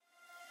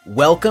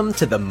Welcome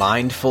to the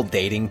Mindful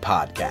Dating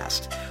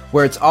Podcast,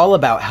 where it's all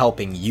about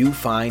helping you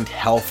find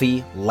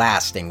healthy,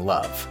 lasting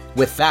love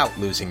without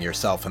losing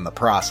yourself in the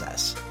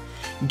process.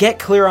 Get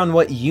clear on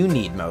what you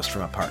need most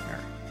from a partner.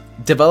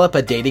 Develop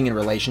a dating and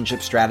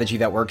relationship strategy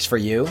that works for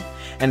you,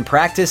 and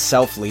practice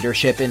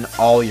self-leadership in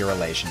all your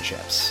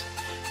relationships.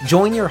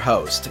 Join your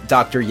host,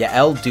 Dr.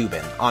 Yael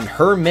Dubin, on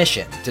her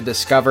mission to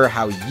discover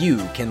how you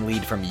can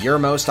lead from your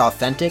most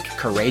authentic,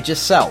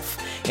 courageous self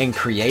and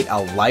create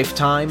a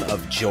lifetime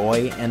of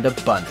joy and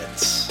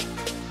abundance.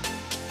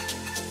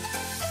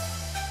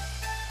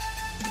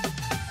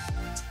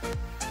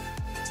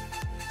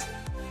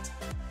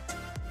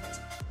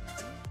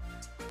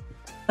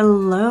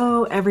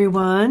 Hello,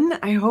 everyone.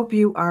 I hope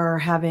you are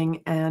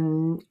having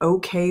an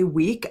okay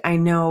week. I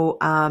know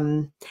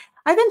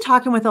I've been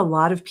talking with a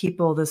lot of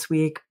people this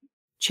week,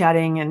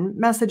 chatting and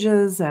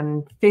messages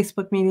and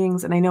Facebook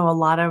meetings, and I know a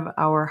lot of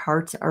our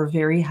hearts are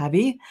very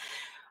heavy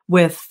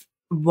with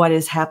what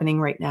is happening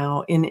right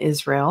now in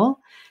Israel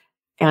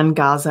and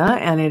Gaza,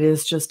 and it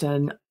is just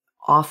an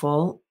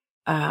awful,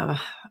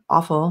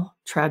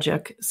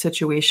 tragic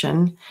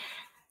situation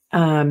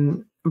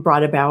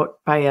brought about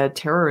by a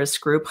terrorist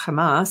group,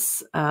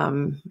 Hamas,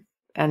 and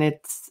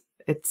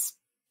it's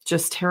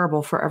just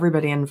terrible for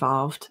everybody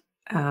involved.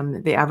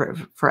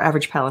 For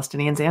average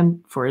Palestinians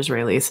and for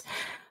Israelis.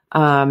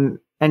 And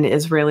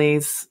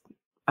Israelis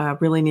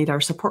really need our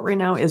support right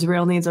now.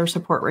 Israel needs our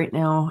support right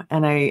now.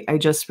 And I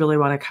just really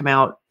want to come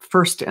out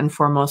first and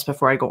foremost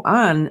before I go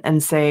on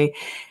and say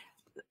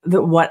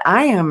that what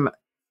my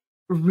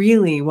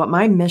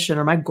mission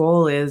or my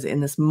goal is in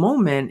this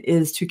moment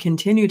is to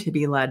continue to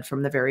be led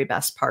from the very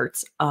best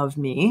parts of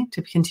me,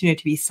 to continue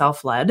to be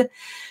self-led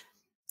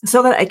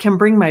so that I can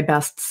bring my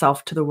best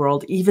self to the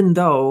world, even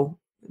though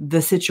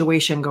the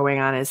situation going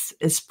on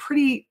is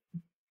pretty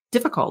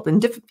difficult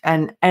and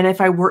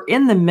if I were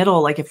in the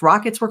middle, like if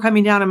rockets were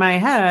coming down in my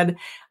head,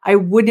 I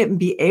wouldn't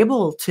be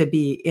able to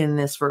be in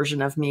this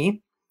version of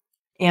me.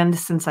 And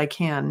since I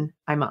can,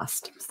 I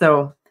must.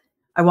 So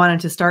I wanted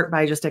to start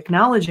by just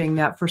acknowledging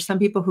that for some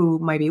people who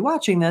might be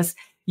watching this,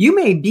 you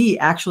may be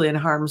actually in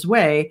harm's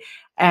way.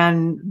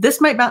 And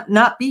this might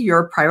not be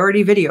your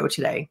priority video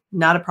today.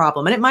 Not a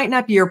problem. And it might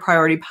not be your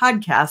priority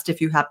podcast if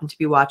you happen to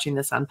be watching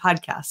this on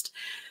podcast.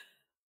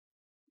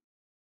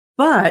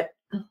 But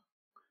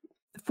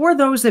for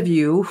those of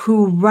you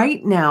who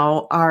right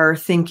now are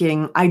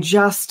thinking, I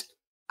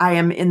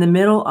am in the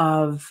middle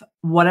of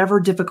whatever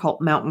difficult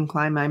mountain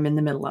climb I'm in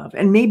the middle of,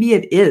 and maybe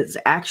it is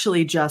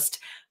actually just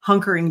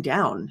hunkering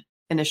down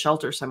in a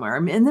shelter somewhere.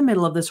 I'm in the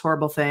middle of this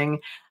horrible thing.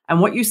 And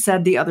what you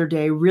said the other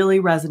day really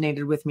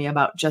resonated with me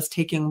about just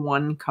taking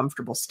one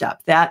comfortable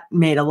step. That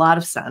made a lot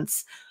of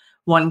sense.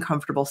 One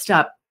comfortable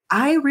step.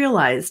 I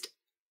realized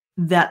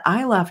that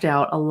I left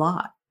out a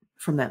lot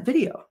from that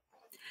video.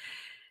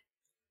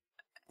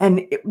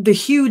 And the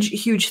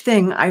huge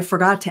thing I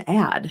forgot to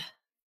add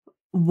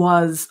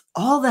was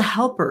all the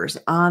helpers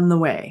on the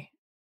way,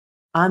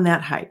 on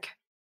that hike.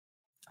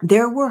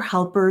 There were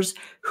helpers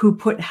who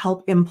put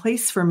help in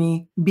place for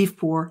me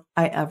before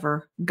I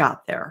ever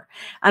got there.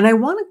 And I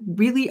want to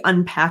really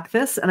unpack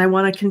this, and I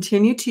want to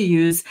continue to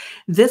use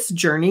this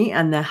journey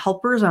and the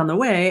helpers on the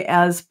way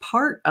as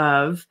part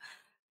of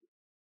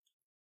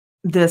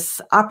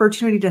this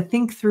opportunity to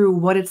think through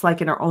what it's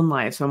like in our own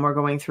lives when we're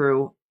going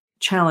through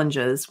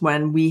challenges,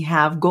 when we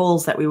have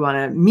goals that we want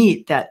to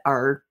meet that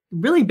are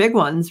really big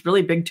ones,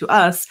 really big to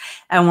us,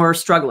 and we're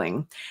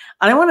struggling.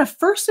 And I want to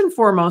first and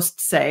foremost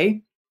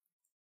say,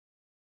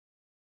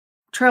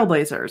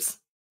 trailblazers.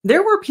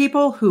 There were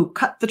people who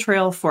cut the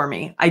trail for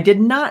me. I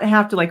did not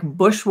have to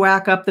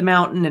bushwhack up the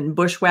mountain and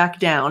bushwhack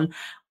down.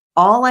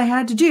 All I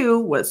had to do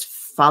was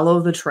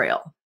follow the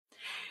trail.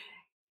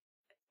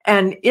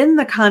 And in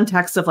the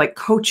context of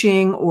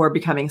coaching or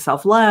becoming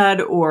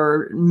self-led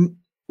or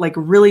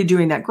really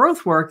doing that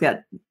growth work,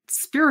 that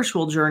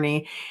spiritual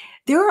journey,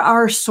 there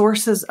are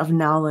sources of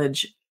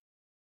knowledge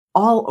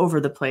all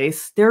over the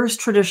place. There's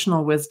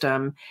traditional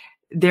wisdom.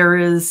 There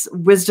is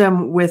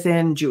wisdom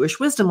within Jewish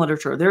wisdom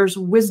literature. There's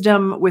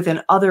wisdom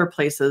within other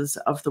places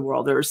of the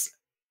world. There's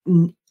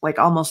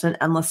almost an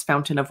endless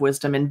fountain of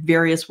wisdom in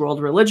various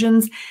world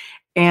religions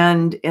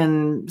and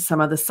in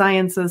some of the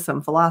sciences,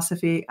 some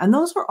philosophy. And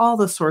those are all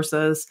the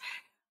sources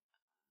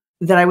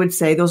that I would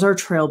say those are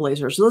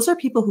trailblazers. Those are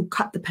people who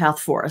cut the path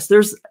for us.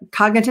 There's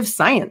cognitive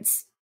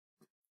science.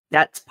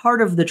 That's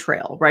part of the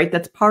trail, right?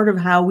 That's part of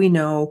how we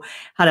know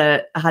how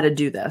to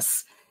do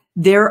this.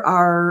 There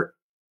are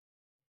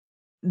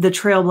the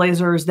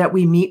trailblazers that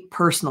we meet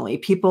personally,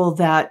 people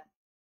that,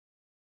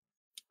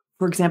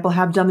 for example,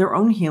 have done their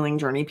own healing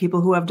journey,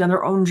 people who have done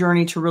their own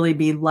journey to really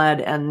be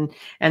led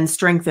and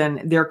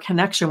strengthen their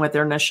connection with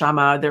their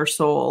neshama, their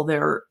soul,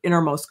 their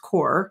innermost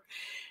core.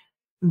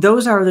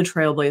 Those are the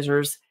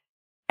trailblazers.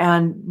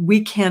 And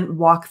we can't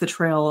walk the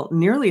trail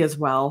nearly as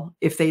well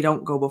if they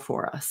don't go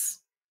before us.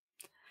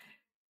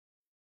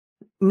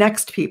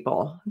 Next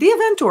people, the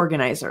event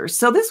organizers.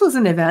 So this was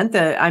an event,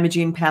 the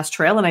Imogene Pass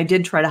Trail, and I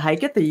did try to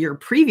hike it the year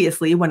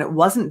previously when it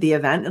wasn't the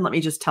event. And let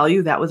me just tell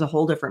you, that was a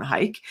whole different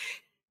hike.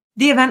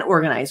 the event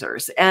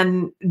organizers.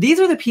 And these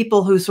are the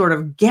people who sort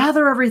of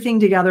gather everything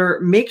together,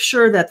 make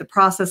sure that the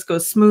process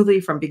goes smoothly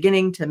from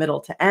beginning to middle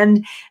to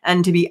end.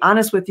 And to be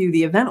honest with you,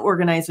 the event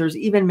organizers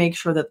even make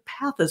sure that the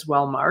path is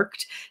well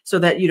marked so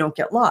that you don't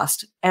get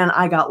lost. And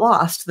I got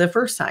lost the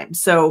first time.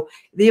 So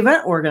the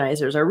event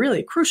organizers are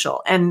really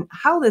crucial. And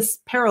how this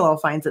parallel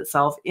finds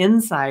itself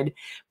inside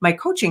my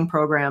coaching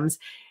programs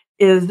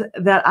is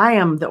that I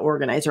am the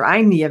organizer.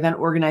 I'm the event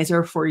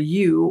organizer for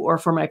you or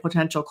for my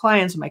potential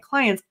clients. My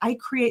clients, I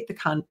create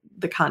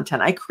the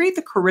content. I create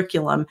the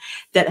curriculum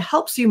that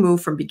helps you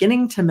move from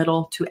beginning to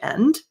middle to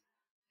end.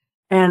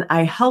 And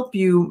I help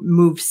you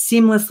move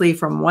seamlessly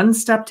from one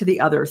step to the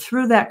other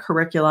through that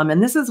curriculum.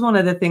 And this is one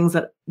of the things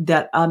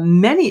that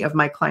many of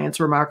my clients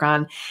remark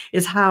on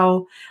is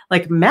how,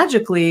 like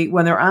magically,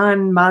 when they're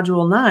on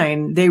module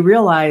 9, they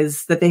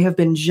realize that they have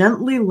been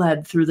gently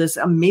led through this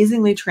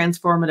amazingly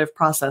transformative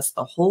process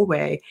the whole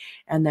way.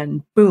 And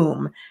then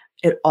boom,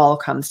 it all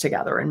comes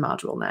together in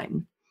module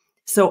 9.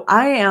 So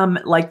I am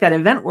like that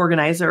event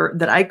organizer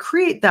that I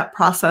create that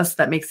process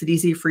that makes it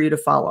easy for you to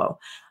follow.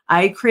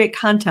 I create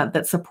content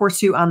that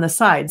supports you on the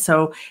side.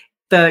 So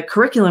the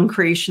curriculum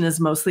creation is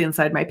mostly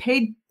inside my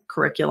paid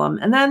curriculum.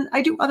 And then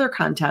I do other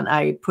content.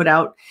 I put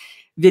out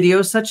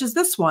videos such as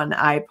this one.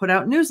 I put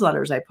out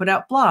newsletters. I put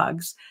out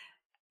blogs.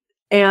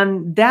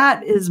 And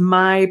that is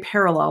my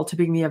parallel to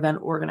being the event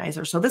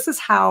organizer. So this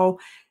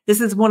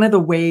is one of the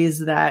ways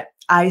that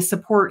I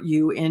support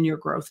you in your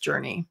growth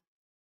journey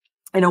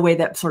in a way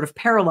that sort of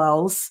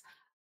parallels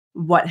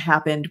what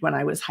happened when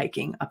I was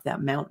hiking up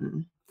that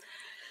mountain.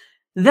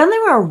 Then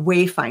there are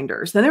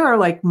wayfinders. Then there are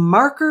like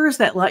markers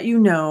that let you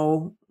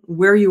know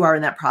where you are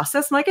in that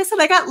process. And like I said,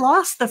 I got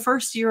lost the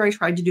first year I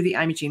tried to do the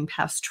Imogene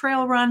Pass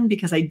trail run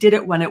because I did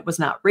it when it was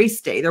not race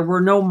day. There were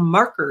no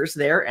markers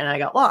there and I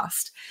got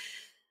lost.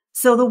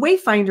 So the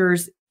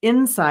wayfinders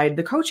inside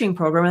the coaching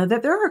program are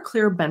that there are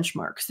clear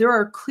benchmarks. There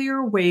are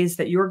clear ways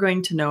that you're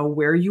going to know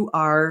where you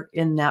are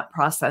in that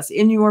process,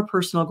 in your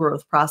personal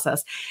growth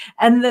process.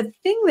 And the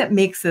thing that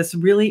makes this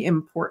really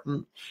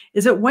important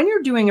is that when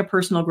you're doing a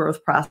personal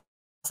growth process,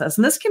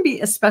 and this can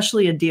be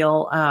especially a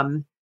deal.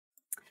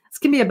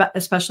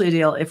 Especially a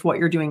deal if what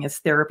you're doing is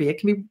therapy. It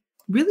can be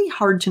really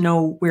hard to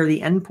know where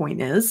the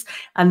endpoint is,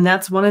 and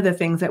that's one of the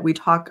things that we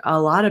talk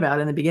a lot about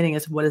in the beginning.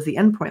 Is what does the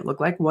endpoint look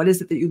like? What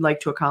is it that you'd like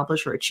to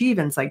accomplish or achieve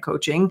inside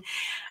coaching?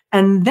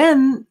 And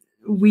then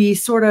we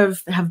sort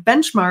of have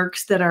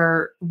benchmarks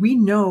that we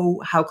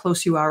know how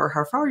close you are or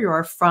how far you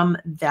are from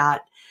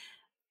that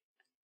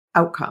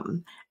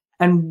outcome.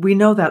 And we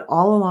know that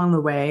all along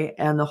the way,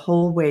 and the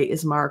whole way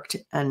is marked,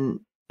 and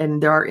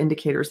there are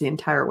indicators the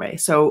entire way.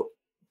 So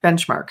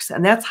benchmarks.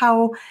 And that's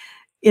how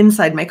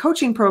inside my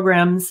coaching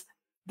programs,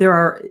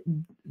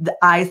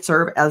 I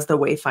serve as the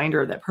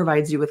wayfinder that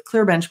provides you with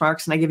clear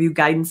benchmarks, and I give you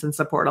guidance and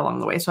support along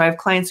the way. So I have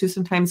clients who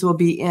sometimes will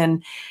be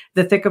in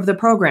the thick of the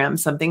program,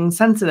 something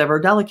sensitive or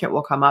delicate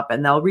will come up,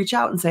 and they'll reach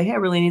out and say, hey, I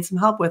really need some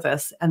help with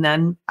this. And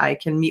then I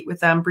can meet with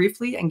them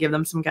briefly and give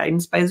them some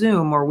guidance by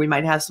Zoom, or we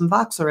might have some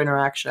Voxer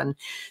interaction.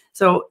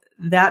 So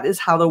that is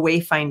how the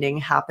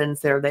wayfinding happens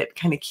there. That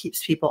kind of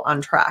keeps people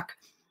on track.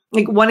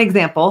 Like one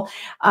example,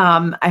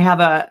 I have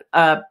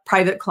a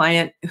private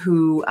client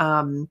who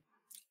I'm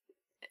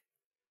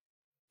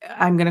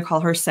going to call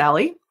her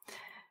Sally.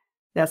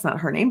 That's not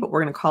her name, but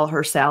we're going to call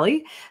her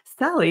Sally.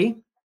 Sally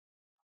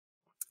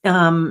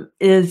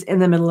is in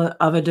the middle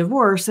of a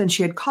divorce, and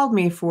she had called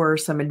me for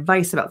some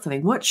advice about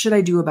something. What should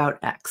I do about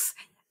X?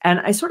 And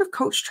I sort of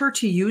coached her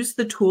to use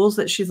the tools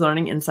that she's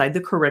learning inside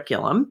the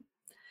curriculum,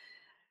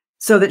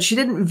 so that she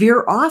didn't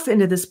veer off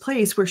into this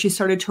place where she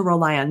started to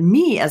rely on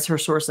me as her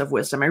source of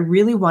wisdom. I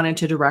really wanted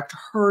to direct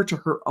her to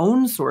her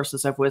own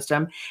sources of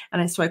wisdom.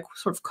 And so I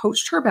sort of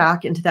coached her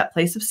back into that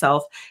place of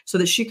self so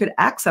that she could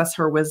access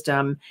her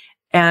wisdom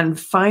and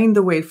find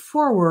the way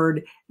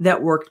forward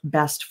that worked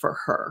best for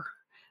her.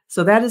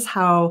 So that is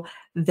how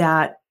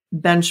that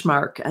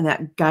benchmark and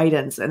that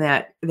guidance and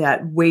that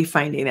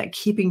wayfinding, that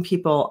keeping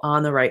people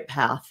on the right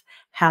path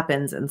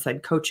happens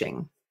inside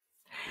coaching.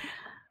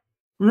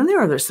 And then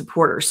there are other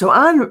supporters. So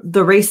on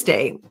the race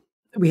day,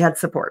 we had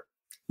support.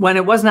 When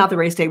it was not the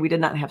race day, we did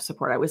not have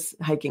support. I was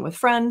hiking with a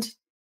friend.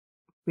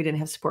 We didn't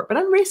have support. But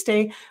on race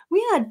day,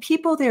 we had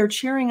people there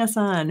cheering us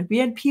on. We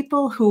had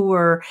people who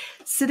were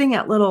sitting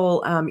at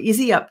little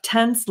easy up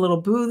tents, little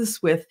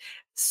booths with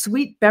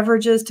sweet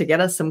beverages to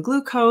get us some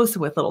glucose,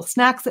 with little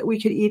snacks that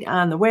we could eat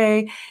on the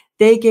way.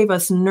 They gave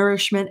us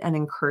nourishment and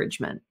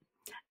encouragement.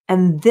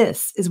 And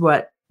this is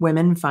what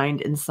women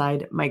find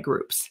inside my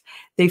groups.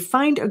 They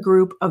find a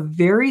group of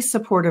very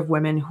supportive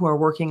women who are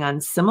working on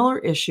similar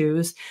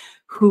issues,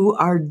 who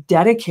are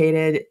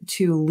dedicated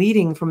to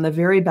leading from the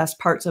very best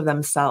parts of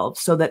themselves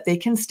so that they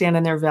can stand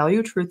in their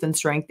value, truth, and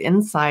strength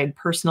inside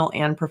personal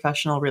and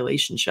professional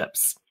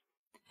relationships.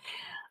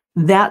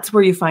 That's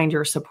where you find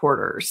your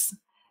supporters.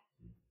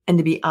 And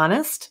to be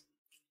honest,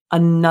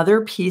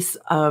 another piece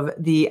of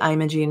the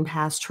Imogene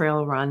Pass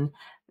trail run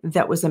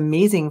that was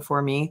amazing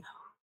for me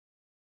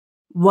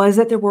was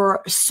that there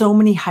were so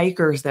many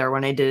hikers there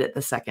when I did it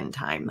the second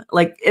time.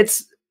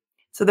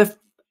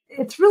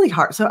 It's really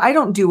hard. So I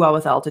don't do well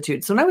with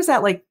altitude. So when I was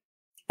at like,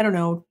 I don't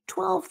know,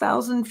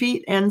 12,000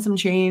 feet and some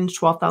change,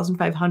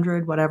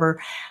 12,500, whatever,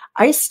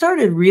 I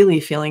started really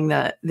feeling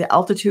the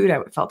altitude.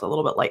 I felt a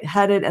little bit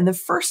lightheaded. And the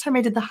first time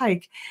I did the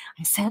hike,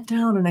 I sat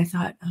down and I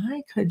thought,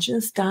 I could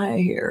just die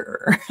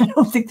here. I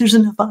don't think there's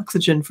enough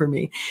oxygen for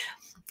me.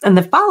 And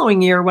the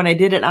following year, when I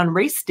did it on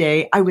race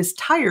day, I was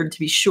tired, to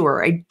be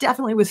sure. I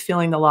definitely was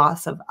feeling the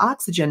loss of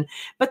oxygen.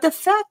 But the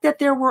fact that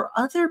there were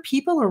other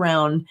people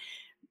around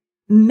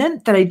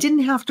meant that I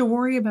didn't have to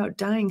worry about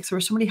dying, because there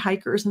were so many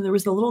hikers, and there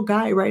was a little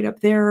guy right up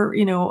there,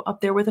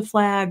 up there with a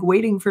flag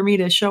waiting for me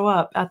to show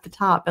up at the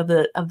top of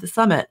the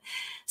summit.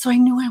 So I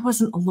knew I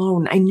wasn't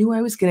alone. I knew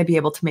I was going to be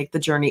able to make the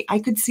journey. I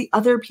could see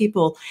other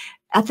people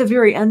at the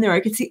very end there. I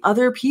could see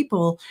other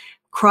people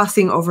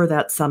crossing over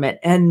that summit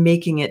and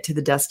making it to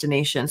the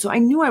destination. So I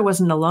knew I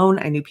wasn't alone.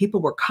 I knew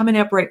people were coming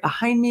up right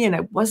behind me, and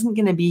I wasn't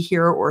going to be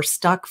here or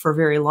stuck for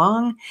very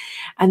long.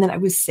 And then I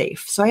was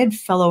safe. So I had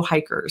fellow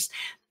hikers.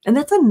 And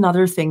that's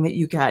another thing that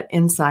you get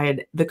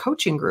inside the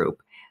coaching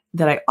group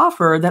that I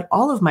offer, that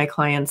all of my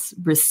clients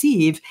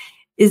receive,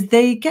 is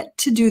they get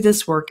to do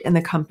this work in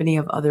the company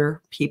of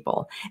other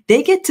people.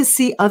 They get to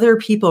see other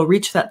people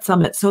reach that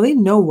summit, so they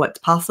know what's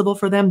possible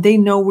for them. They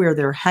know where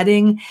they're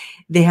heading.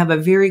 They have a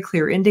very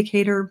clear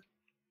indicator.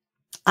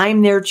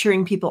 I'm there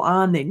cheering people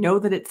on. They know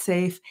that it's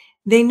safe.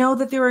 They know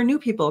that there are new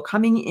people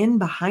coming in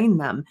behind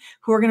them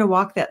who are going to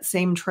walk that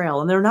same trail,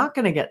 and they're not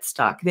going to get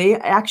stuck. They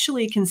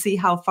actually can see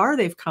how far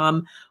they've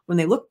come when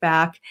they look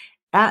back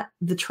at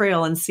the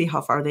trail and see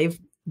how far they've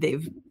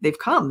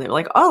come. They're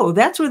like, oh,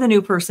 that's where the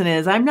new person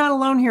is. I'm not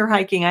alone here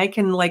hiking. I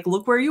can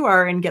look where you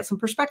are and get some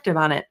perspective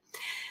on it.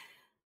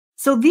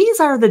 So these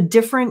are the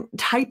different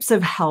types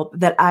of help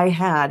that I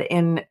had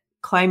in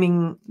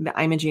climbing the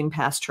Imogene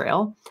Pass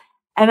Trail.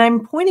 And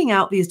I'm pointing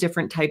out these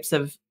different types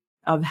of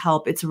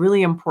help. It's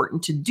really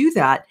important to do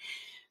that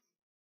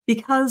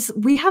because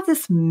we have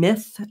this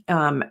myth,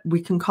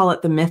 we can call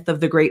it the myth of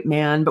the great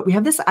man, but we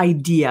have this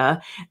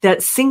idea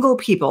that single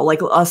people,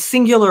 like a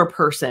singular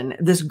person,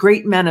 this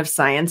great man of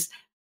science,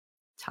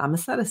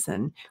 Thomas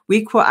Edison.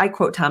 I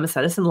quote Thomas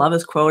Edison, love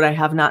his quote, I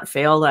have not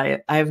failed.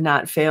 I have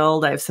not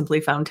failed. I have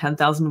simply found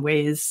 10,000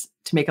 ways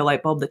to make a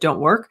light bulb that don't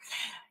work.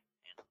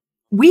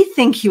 We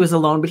think he was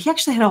alone, but he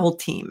actually had a whole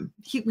team.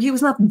 He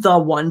was not the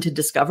one to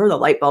discover the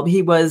light bulb.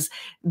 He was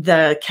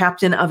the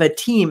captain of a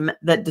team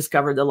that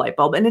discovered the light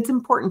bulb. And it's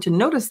important to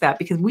notice that,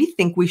 because we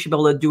think we should be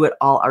able to do it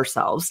all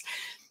ourselves.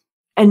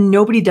 And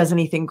nobody does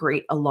anything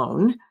great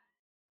alone.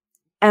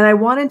 And I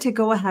wanted to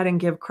go ahead and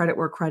give credit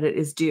where credit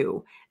is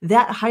due.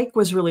 That hike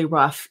was really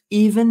rough,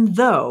 even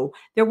though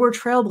there were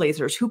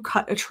trailblazers who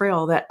cut a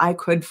trail that I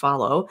could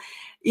follow.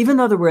 Even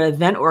though there were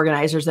event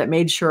organizers that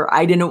made sure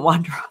I didn't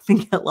wander off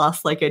and get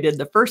lost like I did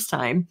the first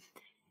time,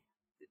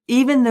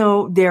 even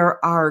though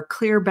there are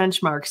clear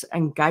benchmarks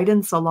and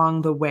guidance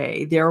along the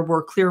way, there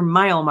were clear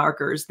mile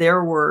markers,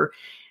 there were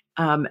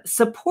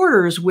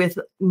supporters with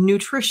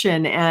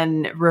nutrition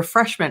and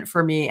refreshment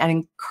for me and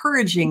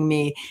encouraging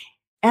me,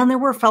 and there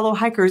were fellow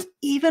hikers.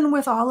 Even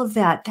with all of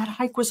that, that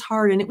hike was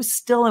hard, and it was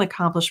still an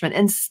accomplishment.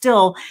 And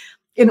still,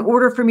 in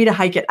order for me to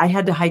hike it, I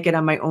had to hike it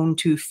on my own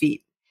 2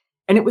 feet.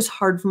 And it was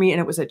hard for me, and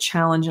it was a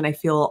challenge, and I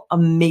feel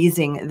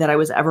amazing that I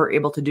was ever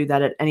able to do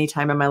that at any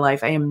time in my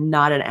life. I am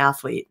not an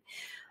athlete.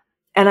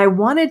 And I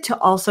wanted to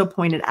also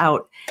point it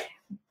out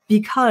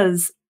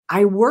because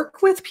I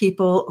work with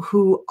people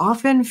who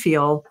often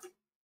feel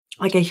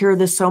like, I hear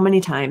this so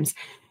many times,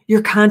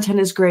 your content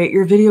is great,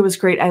 your video is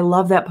great, I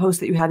love that post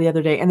that you had the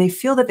other day. And they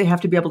feel that they have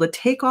to be able to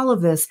take all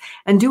of this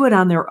and do it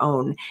on their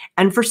own.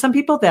 And for some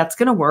people, that's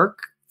going to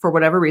work for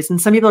whatever reason.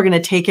 Some people are going to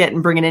take it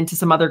and bring it into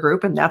some other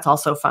group, and that's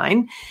also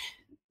fine.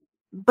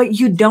 But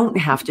you don't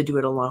have to do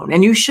it alone.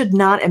 And you should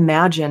not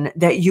imagine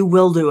that you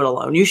will do it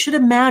alone. You should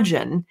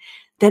imagine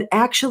that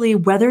actually,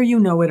 whether you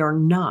know it or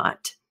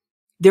not,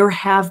 there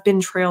have been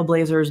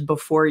trailblazers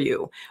before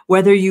you.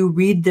 Whether you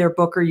read their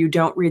book or you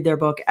don't read their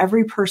book,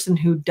 every person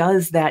who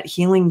does that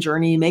healing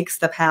journey makes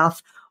the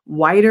path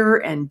wider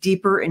and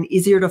deeper and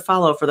easier to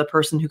follow for the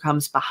person who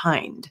comes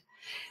behind.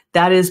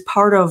 That is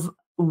part of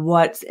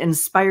what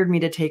inspired me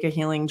to take a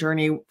healing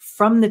journey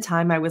from the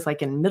time I was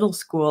in middle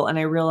school, and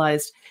I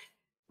realized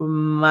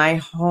my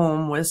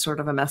home was sort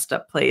of a messed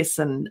up place,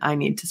 and I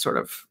need to sort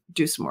of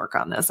do some work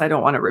on this. I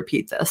don't want to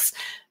repeat this.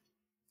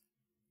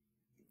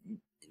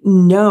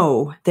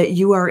 Know that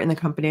you are in the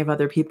company of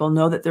other people.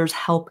 Know that there's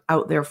help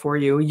out there for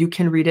you. You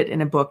can read it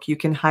in a book. You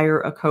can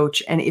hire a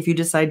coach. And if you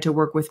decide to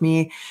work with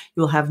me,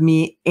 you'll have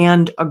me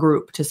and a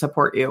group to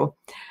support you.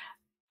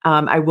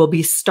 I will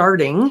be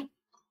starting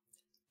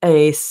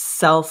a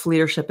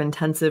self-leadership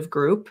intensive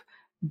group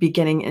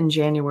beginning in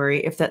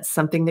January. If that's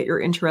something that you're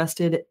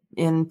interested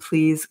in,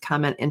 please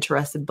comment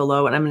interested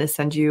below. And I'm going to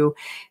send you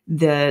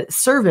the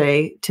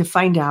survey to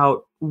find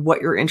out what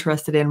you're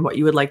interested in, what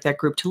you would like that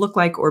group to look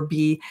like or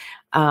be,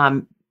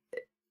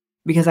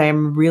 because I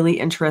am really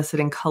interested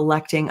in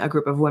collecting a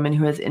group of women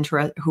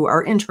who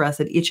are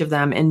interested, each of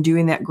them, in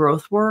doing that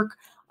growth work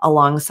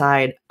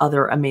alongside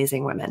other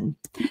amazing women.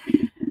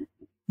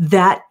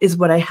 That is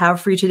what I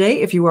have for you today.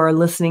 If you are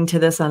listening to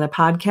this on a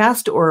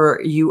podcast or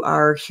you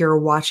are here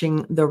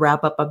watching the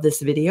wrap up of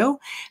this video,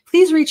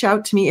 please reach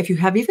out to me if you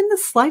have even the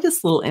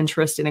slightest little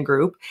interest in a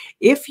group.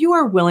 If you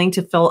are willing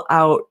to fill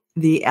out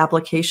the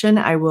application,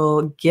 I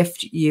will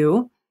gift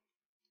you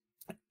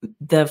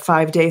the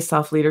 5-day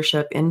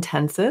self-leadership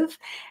intensive,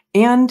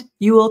 and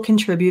you will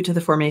contribute to the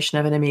formation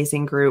of an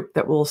amazing group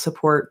that will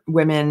support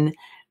women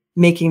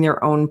making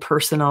their own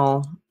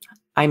personal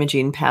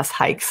Imogene Pass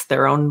hikes,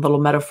 their own little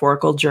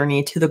metaphorical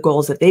journey to the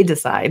goals that they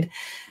decide.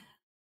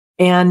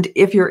 And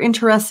if you're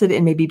interested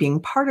in maybe being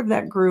part of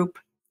that group,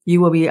 you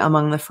will be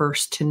among the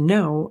first to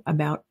know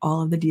about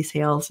all of the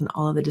details and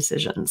all of the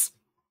decisions.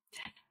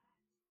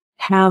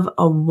 Have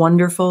a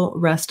wonderful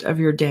rest of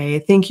your day.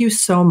 Thank you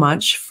so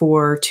much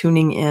for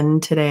tuning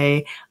in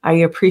today. I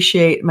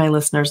appreciate my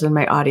listeners and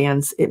my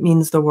audience. It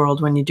means the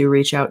world when you do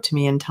reach out to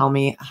me and tell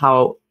me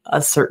how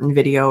a certain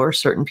video or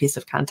certain piece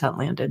of content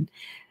landed.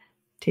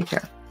 Take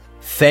care.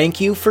 Thank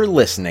you for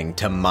listening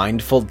to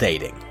Mindful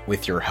Dating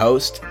with your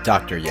host,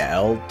 Dr.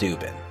 Yael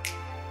Dubin.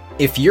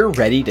 If you're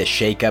ready to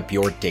shake up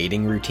your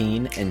dating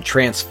routine and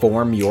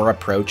transform your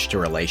approach to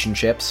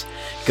relationships,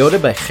 go to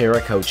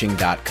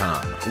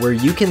BechiraCoaching.com, where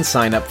you can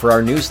sign up for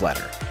our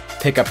newsletter,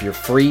 pick up your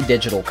free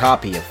digital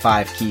copy of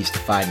 5 Keys to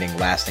Finding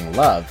Lasting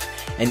Love,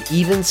 and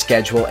even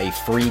schedule a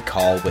free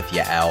call with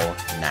Yael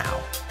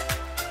now.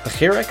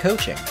 Bechira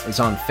Coaching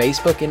is on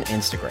Facebook and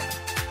Instagram.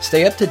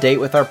 Stay up to date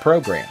with our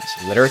programs,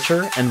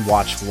 literature, and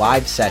watch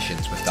live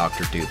sessions with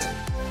Dr. Dubin.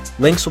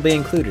 Links will be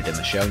included in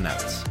the show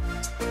notes.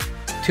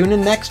 Tune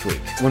in next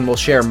week when we'll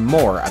share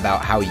more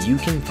about how you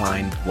can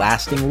find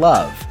lasting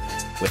love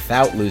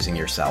without losing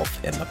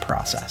yourself in the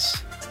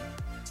process.